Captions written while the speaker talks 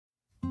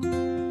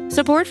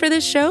Support for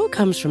this show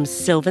comes from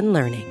Sylvan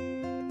Learning.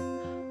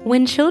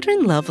 When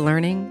children love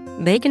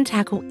learning, they can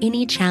tackle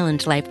any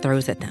challenge life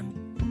throws at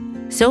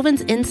them.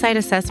 Sylvan's Insight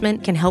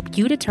Assessment can help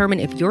you determine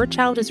if your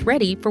child is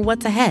ready for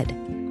what's ahead.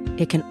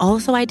 It can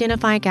also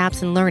identify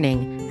gaps in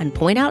learning and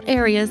point out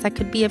areas that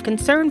could be of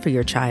concern for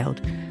your child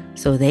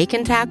so they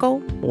can tackle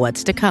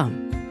what's to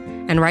come.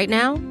 And right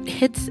now,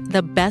 it's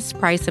the best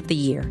price of the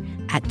year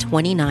at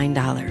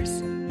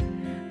 $29.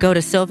 Go to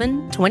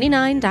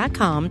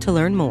sylvan29.com to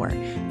learn more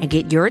and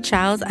get your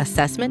child's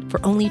assessment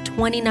for only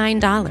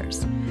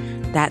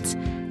 $29. That's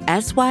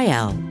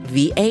SYLVAN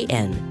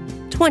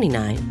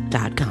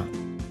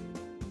 29.com.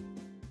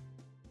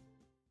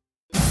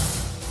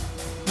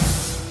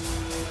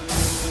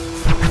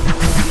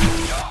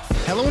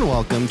 Hello and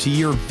welcome to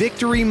your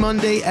Victory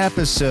Monday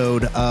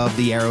episode of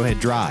the Arrowhead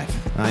Drive.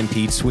 I'm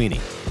Pete Sweeney.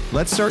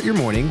 Let's start your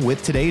morning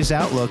with today's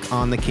outlook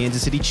on the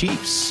Kansas City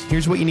Chiefs.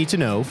 Here's what you need to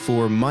know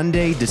for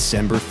Monday,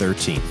 December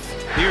 13th.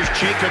 Here's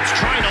Jacobs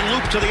trying to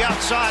loop to the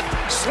outside.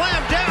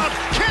 Slam down.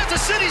 Kansas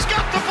City's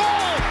got the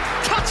ball.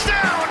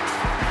 Touchdown.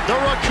 The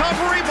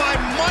recovery by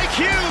Mike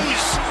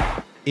Hughes.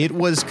 It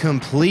was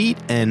complete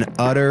and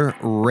utter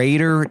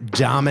Raider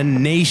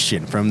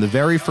domination from the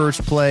very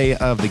first play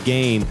of the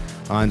game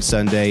on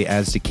Sunday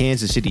as the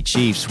Kansas City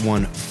Chiefs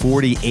won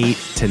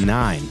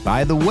 48-9.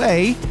 By the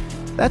way,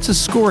 that's a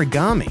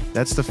scorigami.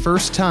 That's the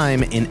first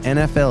time in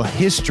NFL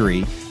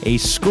history a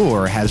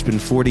score has been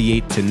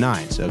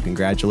 48-9. So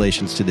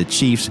congratulations to the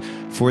Chiefs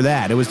for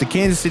that. It was the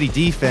Kansas City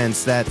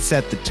defense that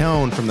set the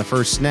tone from the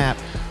first snap,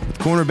 with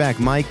cornerback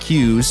Mike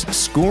Hughes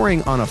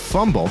scoring on a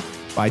fumble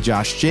by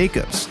Josh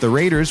Jacobs. The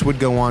Raiders would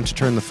go on to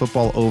turn the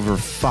football over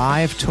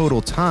 5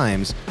 total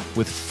times,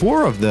 with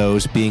 4 of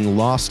those being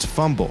lost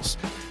fumbles.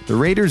 The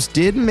Raiders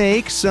did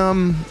make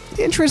some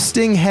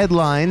interesting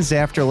headlines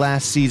after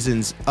last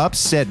season's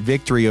upset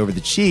victory over the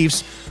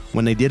Chiefs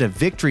when they did a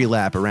victory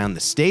lap around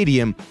the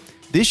stadium.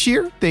 This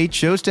year, they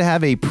chose to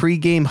have a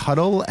pregame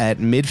huddle at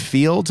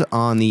midfield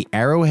on the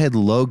Arrowhead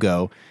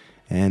logo,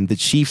 and the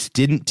Chiefs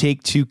didn't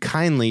take too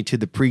kindly to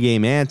the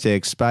pregame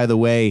antics. By the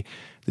way,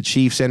 the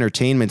Chiefs'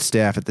 entertainment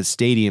staff at the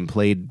stadium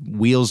played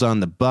Wheels on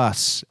the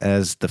Bus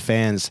as the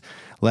fans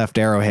left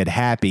Arrowhead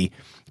happy.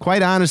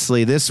 Quite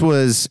honestly, this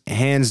was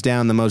hands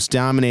down the most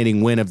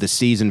dominating win of the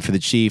season for the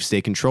Chiefs.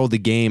 They controlled the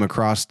game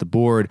across the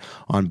board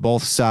on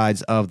both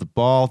sides of the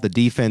ball. The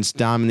defense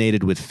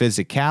dominated with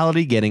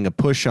physicality, getting a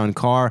push on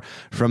Carr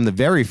from the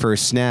very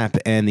first snap,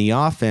 and the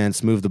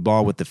offense moved the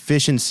ball with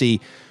efficiency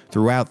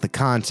throughout the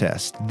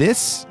contest.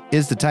 This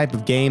is the type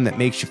of game that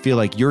makes you feel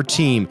like your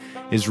team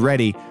is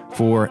ready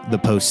for the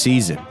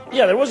postseason.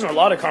 Yeah, there wasn't a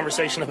lot of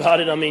conversation about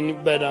it.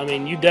 But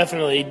you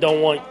definitely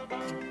don't want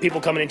people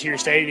coming into your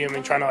stadium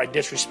and trying to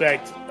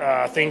disrespect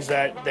things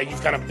that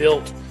you've kind of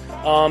built.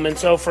 And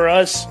so for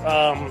us,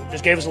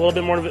 just gave us a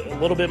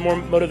little bit more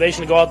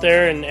motivation to go out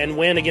there and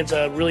win against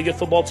a really good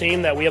football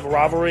team that we have a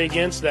rivalry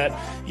against that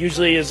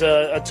usually is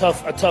a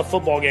tough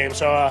football game.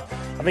 So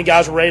I think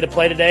guys were ready to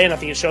play today, and I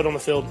think it showed on the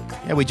field.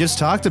 Yeah, we just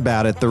talked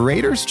about it. The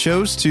Raiders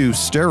chose to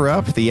stir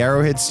up the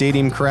Arrowhead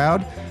Stadium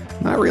crowd.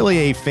 Not really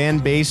a fan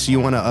base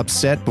you want to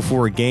upset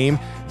before a game.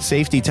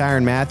 Safety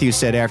Tyrann Mathieu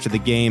said after the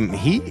game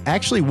he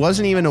actually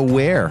wasn't even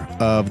aware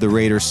of the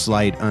Raiders'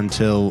 slight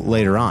until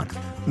later on.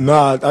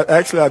 Nah,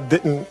 I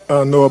didn't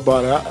know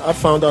about it. I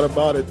found out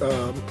about it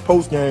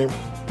post-game.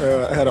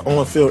 I had an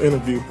on-field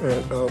interview,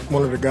 and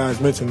one of the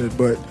guys mentioned it,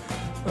 but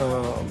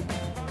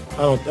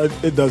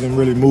it doesn't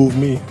really move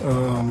me.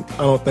 I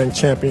don't think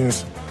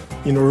champions,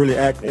 really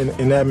act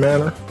in that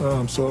manner.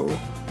 So,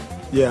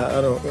 yeah,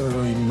 it don't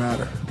even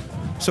matter.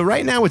 So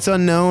right now it's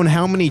unknown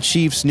how many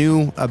Chiefs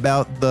knew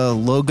about the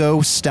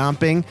logo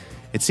stomping.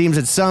 It seems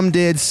that some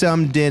did,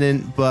 some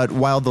didn't, but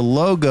while the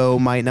logo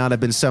might not have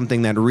been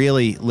something that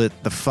really lit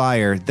the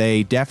fire,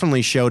 they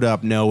definitely showed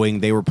up knowing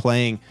they were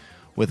playing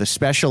with a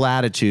special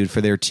attitude for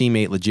their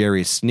teammate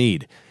L'Jarius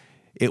Sneed.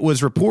 It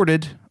was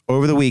reported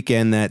over the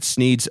weekend that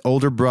Sneed's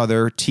older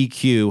brother,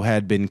 TQ,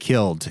 had been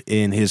killed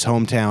in his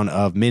hometown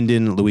of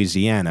Minden,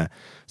 Louisiana.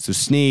 So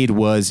Sneed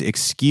was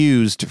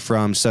excused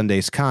from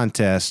Sunday's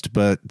contest,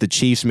 but the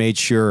Chiefs made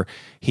sure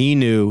he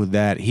knew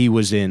that he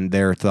was in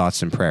their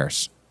thoughts and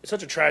prayers. It's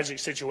such a tragic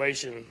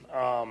situation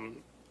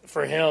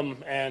for him,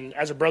 and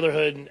as a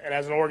brotherhood and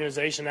as an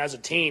organization, as a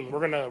team,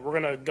 we're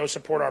gonna go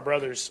support our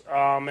brothers.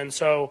 And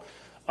so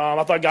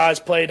I thought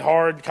guys played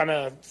hard kind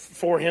of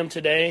for him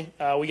today.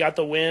 We got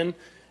the win,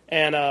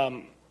 and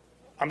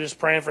I'm just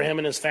praying for him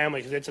and his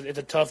family because it's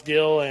a tough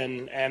deal,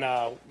 and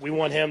we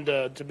want him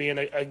to be in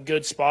a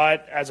good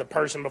spot as a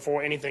person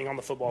before anything on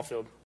the football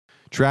field.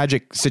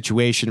 Tragic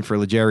situation for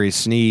L'Jarius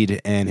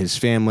Sneed and his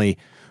family.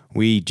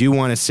 We do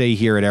want to say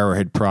here at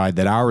Arrowhead Pride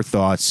that our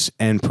thoughts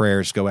and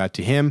prayers go out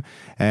to him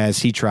as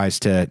he tries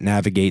to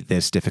navigate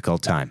this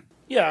difficult time.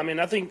 Yeah,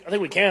 I think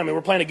we can.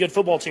 We're playing a good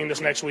football team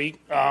this next week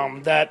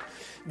that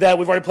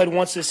we've already played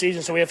once this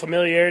season, so we have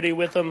familiarity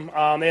with them.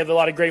 They have a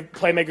lot of great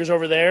playmakers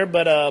over there,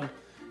 but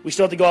we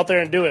still have to go out there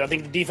and do it. I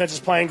think the defense is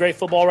playing great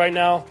football right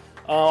now.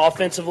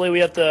 Offensively, we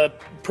have to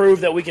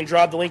prove that we can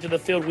drive the length of the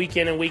field week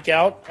in and week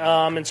out,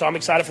 and so I'm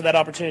excited for that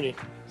opportunity.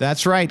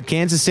 That's right.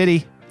 Kansas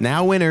City,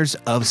 now winners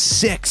of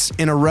 6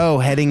 in a row,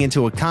 heading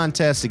into a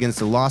contest against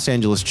the Los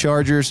Angeles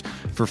Chargers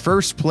for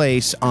first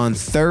place on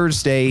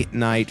Thursday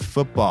Night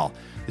Football.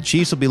 The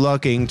Chiefs will be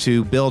looking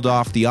to build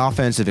off the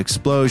offensive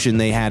explosion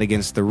they had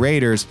against the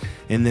Raiders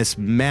in this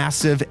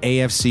massive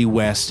AFC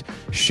West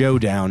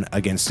showdown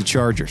against the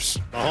Chargers.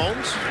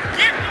 Mahomes,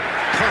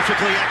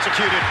 perfectly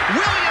executed.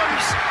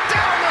 Williams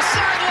down the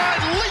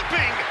sideline,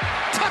 leaping.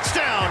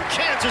 Touchdown,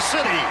 Kansas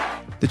City.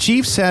 The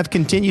Chiefs have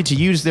continued to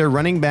use their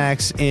running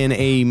backs in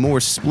a more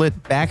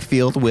split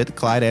backfield with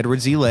Clyde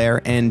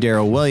Edwards-Helaire and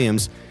Darrell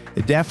Williams.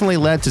 It definitely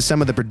led to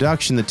some of the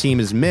production the team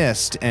has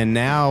missed, and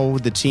now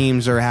the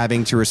teams are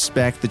having to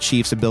respect the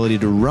Chiefs' ability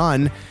to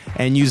run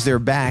and use their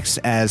backs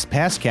as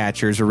pass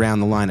catchers around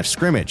the line of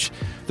scrimmage.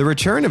 The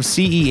return of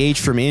CEH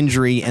from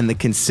injury and the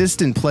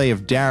consistent play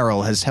of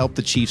Darrell has helped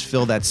the Chiefs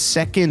fill that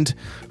second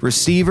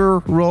receiver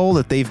role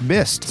that they've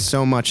missed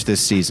so much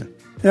this season.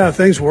 Yeah,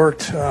 things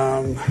worked.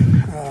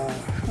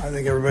 I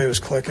think everybody was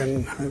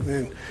clicking. I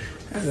mean,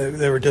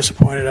 they were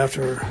disappointed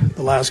after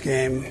the last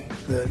game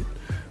that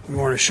we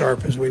weren't as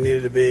sharp as we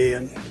needed to be,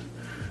 and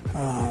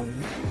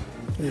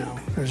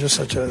there's just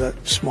such that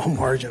small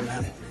margin,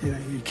 man.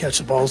 You catch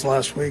the balls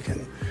last week,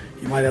 and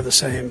you might have the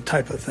same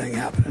type of thing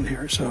happening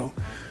here. So,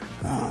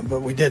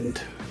 but we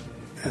didn't,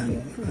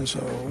 and so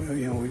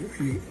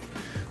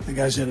the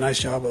guys did a nice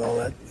job with all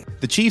that.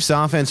 The Chiefs'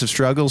 offensive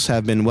struggles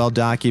have been well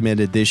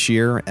documented this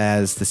year,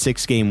 as the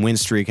 6-game win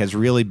streak has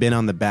really been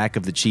on the back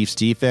of the Chiefs'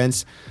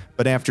 defense.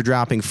 But after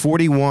dropping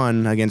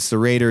 41 against the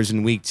Raiders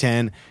in Week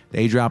 10,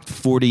 they dropped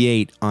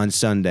 48 on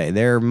Sunday.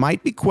 There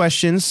might be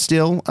questions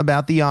still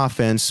about the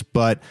offense,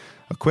 but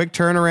a quick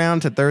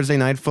turnaround to Thursday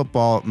Night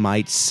Football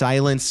might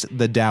silence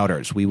the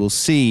doubters. We will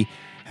see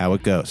how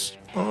it goes.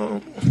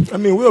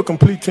 We're a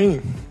complete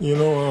team.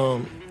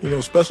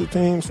 Special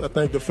teams, I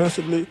think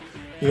defensively,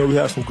 we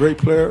have some great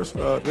players,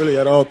 really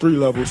at all 3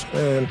 levels.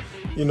 And,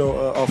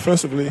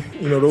 offensively,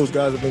 those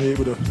guys have been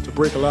able to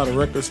break a lot of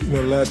records,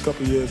 the last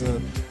couple of years. And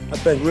I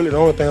think really the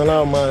only thing on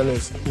our mind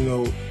is,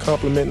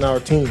 complimenting our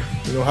team.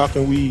 How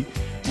can we,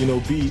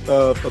 be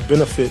a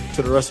benefit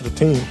to the rest of the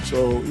team?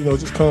 So, it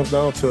just comes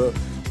down to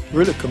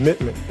really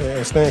commitment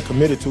and staying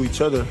committed to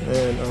each other.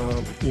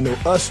 And,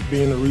 us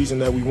being the reason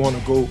that we want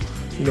to go,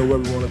 where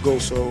we want to go.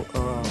 So,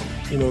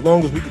 as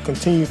long as we can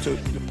continue to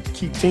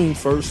keep team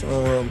first,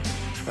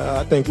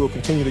 I think we'll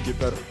continue to get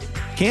better.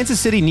 Kansas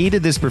City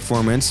needed this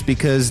performance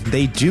because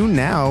they do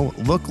now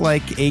look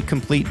like a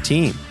complete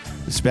team.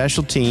 The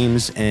special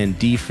teams and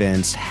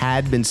defense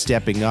had been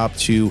stepping up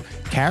to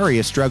carry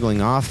a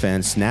struggling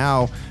offense.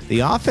 Now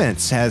the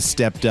offense has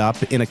stepped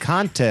up in a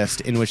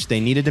contest in which they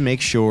needed to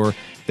make sure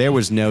there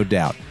was no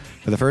doubt.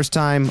 For the first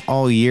time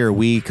all year,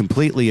 we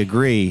completely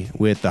agree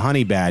with the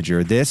Honey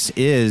Badger. This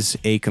is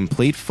a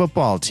complete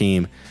football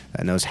team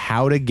that knows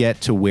how to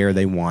get to where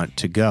they want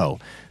to go.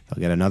 They'll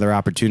get another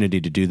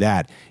opportunity to do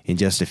that in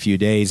just a few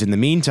days. In the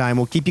meantime,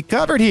 we'll keep you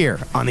covered here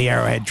on the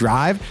Arrowhead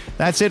Drive.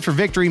 That's it for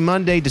Victory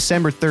Monday,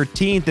 December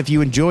 13th. If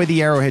you enjoy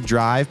the Arrowhead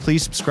Drive,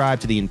 please subscribe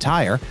to the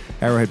entire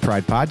Arrowhead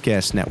Pride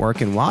Podcast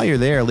Network. And while you're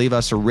there, leave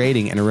us a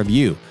rating and a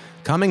review.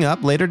 Coming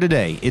up later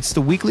today, it's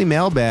the weekly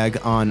mailbag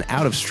on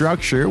Out of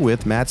Structure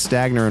with Matt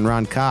Stagner and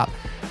Ron Kopp.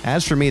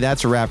 As for me,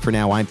 that's a wrap for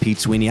now. I'm Pete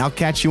Sweeney. I'll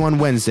catch you on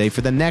Wednesday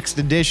for the next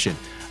edition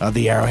of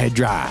the Arrowhead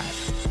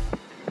Drive.